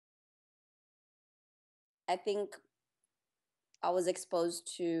I think I was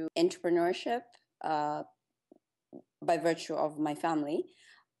exposed to entrepreneurship uh, by virtue of my family,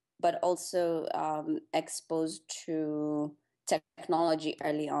 but also exposed to technology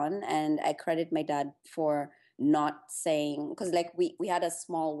early on. And I credit my dad for not saying, because like we had a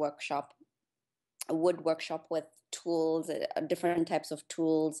small workshop, a wood workshop with tools, different types of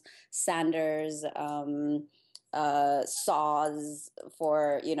tools, sanders, saws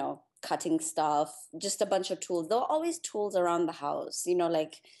for, cutting stuff, just a bunch of tools. There were always tools around the house,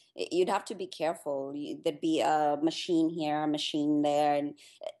 like you'd have to be careful. There'd be a machine here, a machine there, and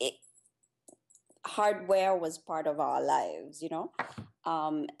it, hardware was part of our lives.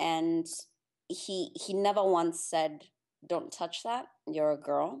 And he never once said, "Don't touch that. You're a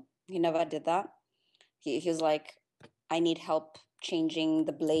girl." He never did that. He was like, "I need help changing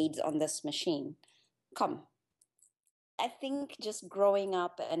the blades on this machine. Come." I think just growing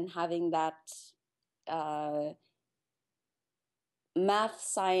up and having that uh, math,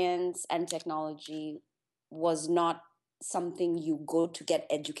 science, and technology was not something you go to get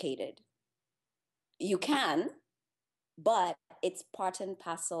educated. You can, but it's part and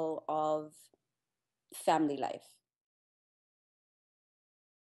parcel of family life.